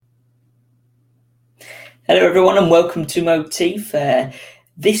Hello, everyone, and welcome to Motif.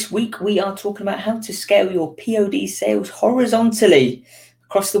 This week, we are talking about how to scale your POD sales horizontally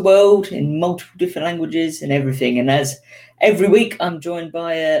across the world in multiple different languages and everything. And as every week, I'm joined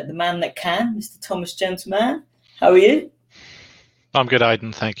by the man that can, Mr. Thomas Gentleman. How are you? I'm good,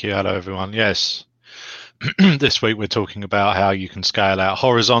 Aidan. Thank you. Hello, everyone. Yes, this week we're talking about how you can scale out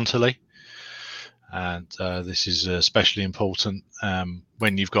horizontally. And this is especially important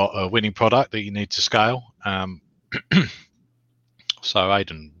when you've got a winning product that you need to scale. So,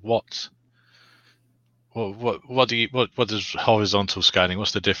 Aidan, what does horizontal scaling?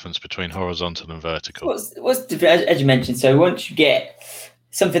 What's the difference between horizontal and vertical? What's as you mentioned? So once you get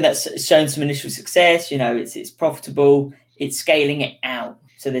something that's shown some initial success, it's profitable. It's scaling it out.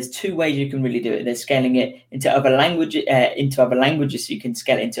 So there's two ways you can really do it. There's scaling it into other languages, so you can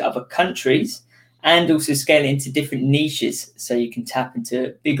scale it into other countries, and also scale it into different niches, so you can tap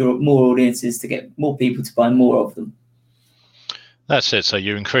into more audiences to get more people to buy more of them. That's it. So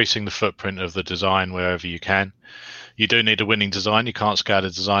you're increasing the footprint of the design wherever you can. You do need a winning design. You can't scale a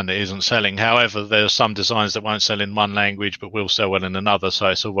design that isn't selling. However, there are some designs that won't sell in one language but will sell well in another. So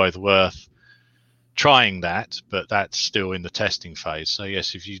it's always worth trying that, but that's still in the testing phase. So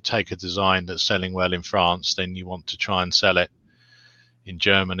yes, if you take a design that's selling well in France, then you want to try and sell it in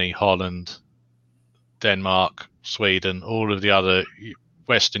Germany, Holland, Denmark, Sweden, all of the other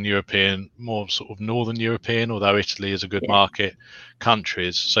Western European, more sort of Northern European, although Italy is a good market,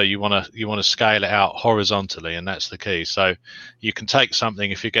 countries. So you want to scale it out horizontally, and that's the key. So you can take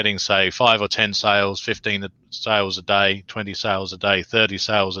something, if you're getting, say, 5 or 10 sales, 15 sales a day, 20 sales a day, 30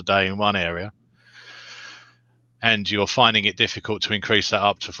 sales a day in one area, and you're finding it difficult to increase that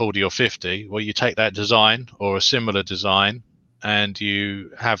up to 40 or 50, well, you take that design or a similar design and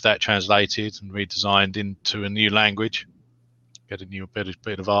you have that translated and redesigned into a new language, get a new bit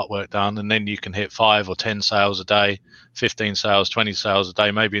of artwork done, and then you can hit 5 or 10 sales a day, 15 sales, 20 sales a day,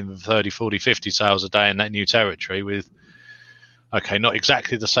 maybe even 30, 40, 50 sales a day in that new territory with, okay, not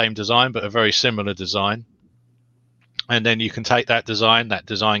exactly the same design, but a very similar design. And then you can take that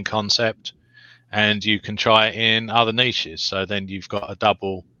design concept, and you can try it in other niches. So then you've got a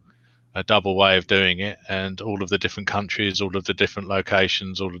double way of doing it, and all of the different countries, all of the different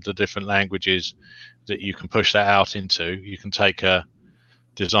locations, all of the different languages that you can push that out into. You can take a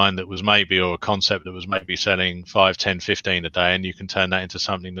design that was maybe, or a concept that was maybe selling 5, 10, 15 a day, and you can turn that into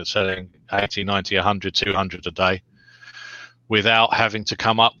something that's selling 80, 90, 100, 200 a day without having to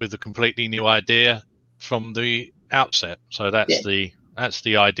come up with a completely new idea from the outset. So that's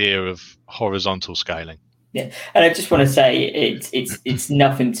the idea of horizontal scaling. Yeah, and I just want to say it's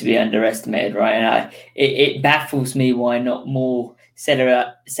nothing to be underestimated, right? And it baffles me why not more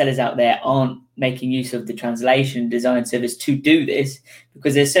sellers out there aren't making use of the translation design service to do this,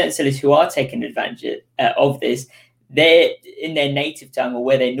 because there's certain sellers who are taking advantage of this. They're in their native tongue, or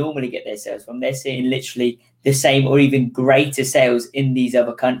where they normally get their sales from, they're seeing literally the same or even greater sales in these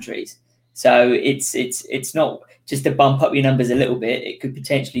other countries. So it's not just to bump up your numbers a little bit. It could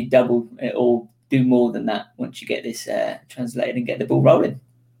potentially double or do more than that once you get this translated and get the ball rolling.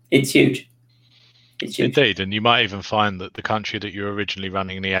 It's huge. It's huge. Indeed, and you might even find that the country that you're originally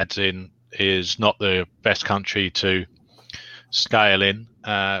running the ads in is not the best country to scale in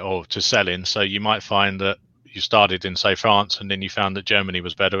or to sell in. So you might find that you started in, say, France, and then you found that Germany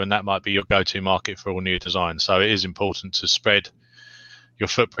was better, and that might be your go-to market for all new designs. So it is important to spread your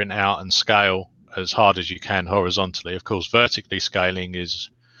footprint out and scale as hard as you can horizontally. Of course, vertically scaling is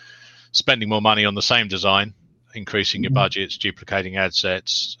spending more money on the same design, increasing your budgets, duplicating ad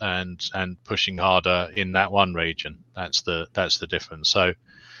sets, and pushing harder in that one region. That's the difference. So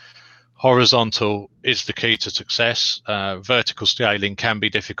horizontal is the key to success. Vertical scaling can be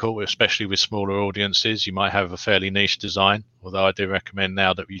difficult, especially with smaller audiences. You might have a fairly niche design, although I do recommend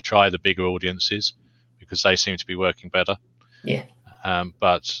now that you try the bigger audiences because they seem to be working better. Yeah.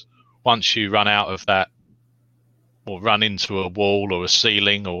 But once you run out of that, or run into a wall or a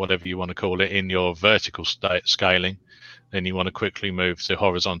ceiling or whatever you want to call it in your vertical scaling, then you want to quickly move to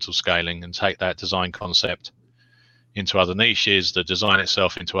horizontal scaling and take that design concept into other niches, the design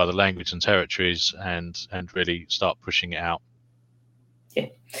itself into other languages and territories, and really start pushing it out. Yeah,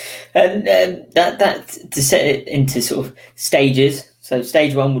 and that to set it into sort of stages. So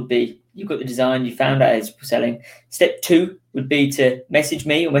stage 1 would be you've got the design, you found out it's selling. Step 2 would be to message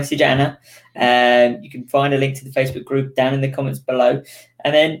me or message Anna. You can find a link to the Facebook group down in the comments below,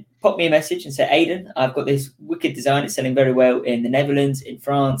 and then pop me a message and say, Aidan, I've got this wicked design. It's selling very well in the Netherlands, in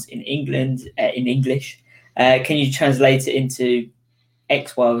France, in England, in English. Can you translate it into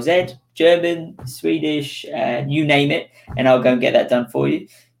X, Y, or Z, German, Swedish, you name it, and I'll go and get that done for you.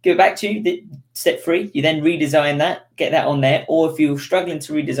 give it back to you. Step 3, you then redesign that, get that on there. Or if you're struggling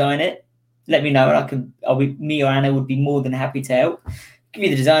to redesign it, let me know, and me or Anna would be more than happy to help. Give you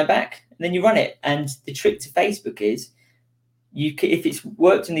the design back, and then you run it. And the trick to Facebook is, if it's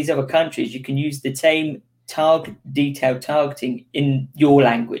worked in these other countries, you can use the same detailed targeting in your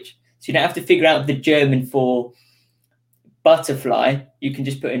language. So you don't have to figure out the German for butterfly. You can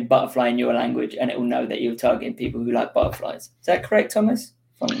just put in butterfly in your language, and it will know that you're targeting people who like butterflies. Is that correct, Thomas?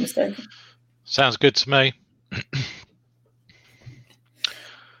 If I'm not mistaken. Sounds good to me.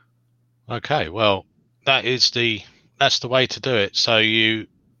 Okay, well, that's the way to do it. So you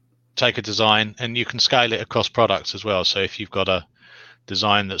take a design and you can scale it across products as well. So if you've got a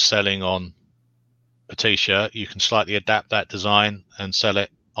design that's selling on a t-shirt, you can slightly adapt that design and sell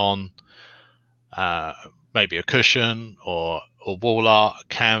it on maybe a cushion or wall art,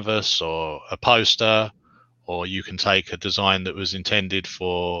 canvas, or a poster. Or you can take a design that was intended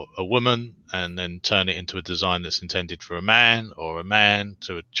for a woman and then turn it into a design that's intended for a man, or a man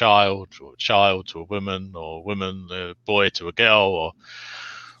to a child, or a child to a woman, or a woman, a boy to a girl, or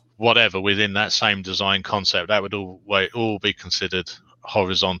whatever within that same design concept. That would all be considered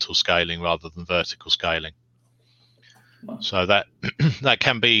horizontal scaling rather than vertical scaling. Wow. So that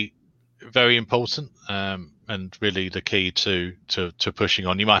can be very important, and really the key to pushing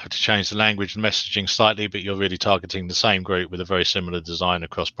on. You might have to change the language and messaging slightly, but you're really targeting the same group with a very similar design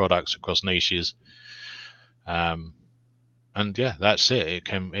across products, across niches. And yeah, that's it.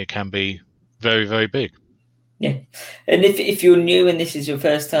 It can be very, very big. Yeah, and if you're new and this is your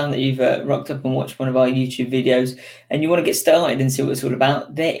first time that you've rocked up and watched one of our YouTube videos and you want to get started and see what it's all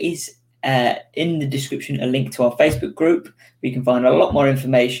about, there is in the description a link to our Facebook group where you can find a lot more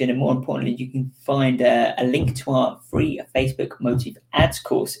information, and more importantly, you can find a link to our free Facebook Motif ads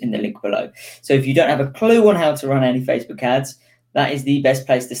course in the link below. So if you don't have a clue on how to run any Facebook ads, that is the best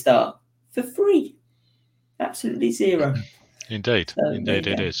place to start for free. Absolutely zero. Indeed, indeed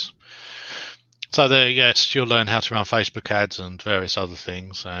it is. So there, yes, you'll learn how to run Facebook ads and various other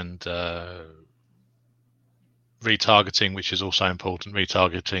things, and retargeting, which is also important.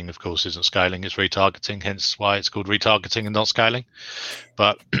 Retargeting, of course, isn't scaling, it's retargeting, hence why it's called retargeting and not scaling.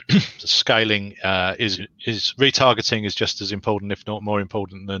 But scaling is retargeting is just as important, if not more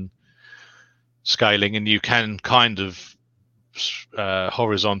important, than scaling. And you can kind of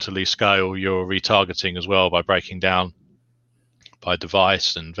horizontally scale your retargeting as well by breaking down by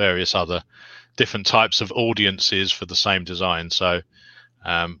device and various other different types of audiences for the same design. So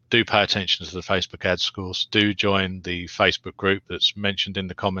do pay attention to the Facebook ads course. Do join the Facebook group that's mentioned in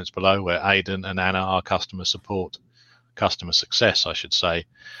the comments below, where Aidan and Anna, our customer success, I should say,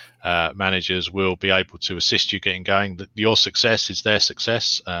 managers, will be able to assist you getting going. Your success is their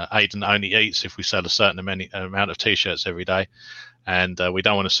success. Aidan only eats if we sell a certain amount of t-shirts every day, and we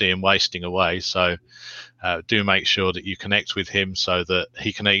don't want to see him wasting away. So do make sure that you connect with him so that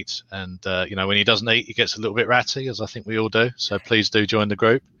he can eat. And when he doesn't eat, he gets a little bit ratty, as I think we all do. So please do join the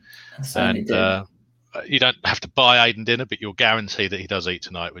group. And you don't have to buy Aidan dinner, but you'll guarantee that he does eat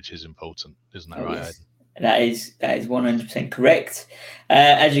tonight, which is important, isn't that right, yes. Aidan? That is 100% correct.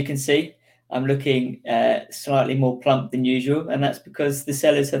 As you can see, I'm looking slightly more plump than usual, and that's because the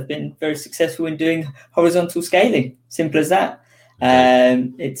sellers have been very successful in doing horizontal scaling. Simple as that.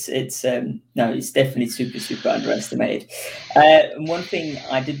 It's definitely super underestimated. And one thing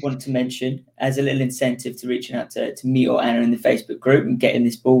I did want to mention as a little incentive to reaching out to me or Anna in the Facebook group and getting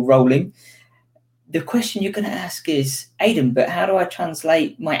this ball rolling, the question you're going to ask is, Aidan, but how do I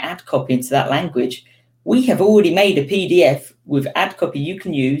translate my ad copy into that language? We have already made a PDF with ad copy you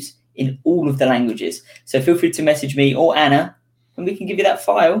can use in all of the languages. So feel free to message me or Anna, and we can give you that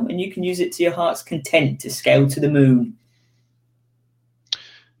file, and you can use it to your heart's content to scale to the moon.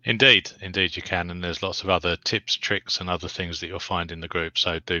 Indeed you can, and there's lots of other tips, tricks, and other things that you'll find in the group.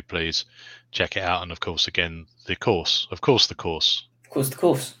 So do please check it out. And of course, again, the course. So, of course, the course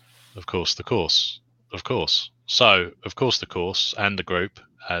and the group.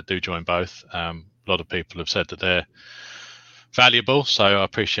 Do join both. A lot of people have said that they're valuable, so I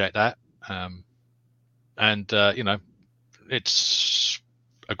appreciate that. It's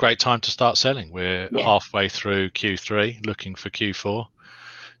a great time to start selling. We're halfway through Q3, looking for Q4.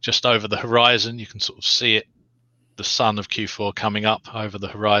 Just over the horizon, you can sort of see it, the sun of Q4 coming up over the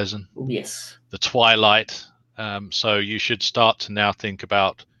horizon. Yes. The twilight. So you should start to now think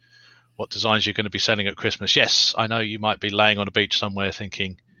about what designs you're going to be selling at Christmas. Yes, I know you might be laying on a beach somewhere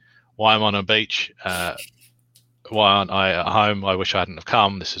thinking, why am I on a beach? Why aren't I at home? I wish I hadn't have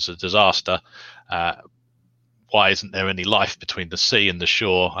come. This is a disaster. Why isn't there any life between the sea and the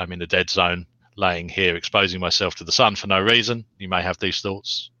shore? I'm in a dead zone, laying here exposing myself to the sun for no reason. You may have these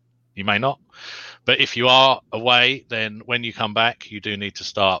thoughts, you may not. But if you are away, then when you come back, you do need to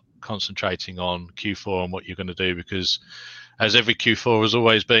start concentrating on Q4 and what you're going to do, because as every Q4 has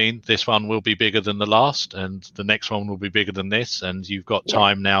always been, this one will be bigger than the last, and the next one will be bigger than this. And you've got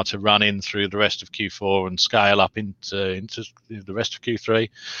time now to run in through the rest of Q4 and scale up into the rest of Q3,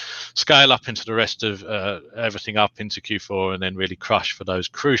 scale up into the rest of everything up into Q4, and then really crush for those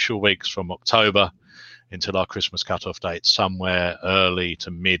crucial weeks from October until our Christmas cutoff date, somewhere early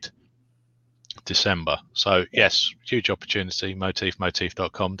to mid December. So yes, huge opportunity.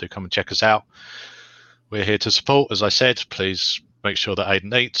 motif.com. Do come and check us out. We're here to support. As I said, please make sure that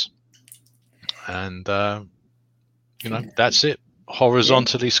Aidan eats, and that's it.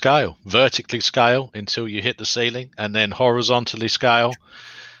 Horizontally scale, vertically scale until you hit the ceiling, and then horizontally scale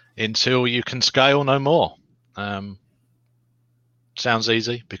until you can scale no more. Sounds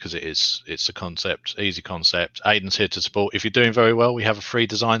easy, because it is. It's a concept, easy concept. Aidan's here to support. If you're doing very well, we have a free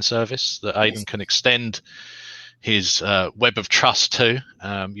design service that Aidan can extend his web of trust to.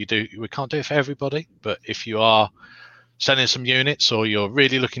 We can't do it for everybody, but if you are selling some units, or you're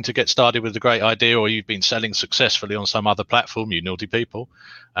really looking to get started with a great idea, or you've been selling successfully on some other platform, you naughty people,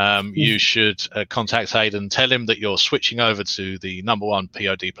 you should contact Aidan. Tell him that you're switching over to the #1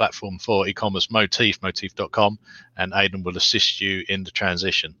 POD platform for e-commerce, motif.com, and Aidan will assist you in the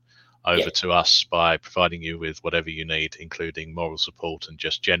transition over to us by providing you with whatever you need, including moral support and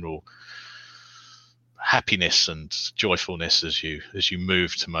just general happiness and joyfulness as you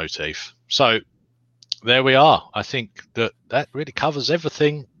move to Motif. So there we are. I think that really covers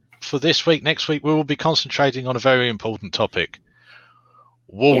everything for this week. Next week we will be concentrating on a very important topic: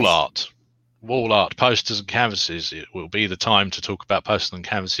 wall art, posters and canvases. It will be the time to talk about posters and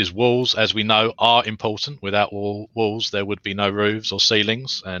canvases. Walls, as we know, are important. Without walls there would be no roofs or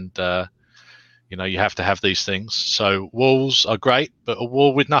ceilings, and you have to have these things. So walls are great, but a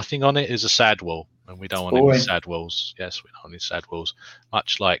wall with nothing on it is a sad wall. And we don't want any sad walls. Yes, we don't want any sad walls.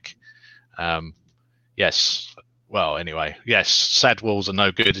 Much like, sad walls are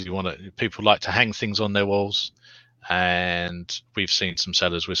no good. People like to hang things on their walls, and we've seen some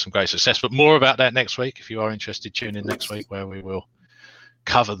sellers with some great success. But more about that next week. If you are interested, tune in next week, where we will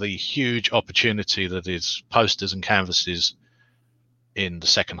cover the huge opportunity that is posters and canvases in the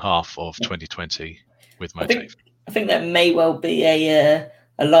second half of 2020 with Motif. I think that may well be a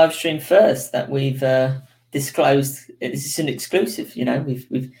live stream first that we've disclosed. This is an exclusive.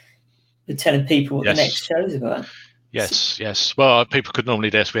 We're telling people what the next show is about. Yes. Well, people could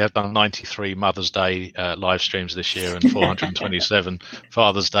normally guess. We have done 93 Mother's Day live streams this year and 427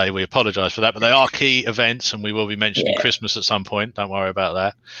 Father's Day. We apologise for that, but they are key events, and we will be mentioning Christmas at some point. Don't worry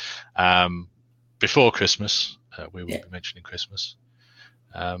about that. Before Christmas, we will be mentioning Christmas.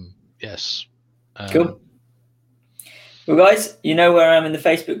 Yes. Cool. Well, guys, you know where I am in the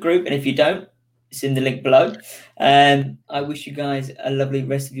Facebook group, and if you don't, it's in the link below. I wish you guys a lovely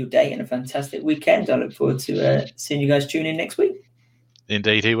rest of your day and a fantastic weekend. I look forward to seeing you guys tune in next week.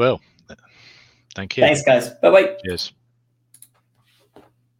 Indeed, he will. Thank you. Thanks, guys. Bye-bye. Cheers.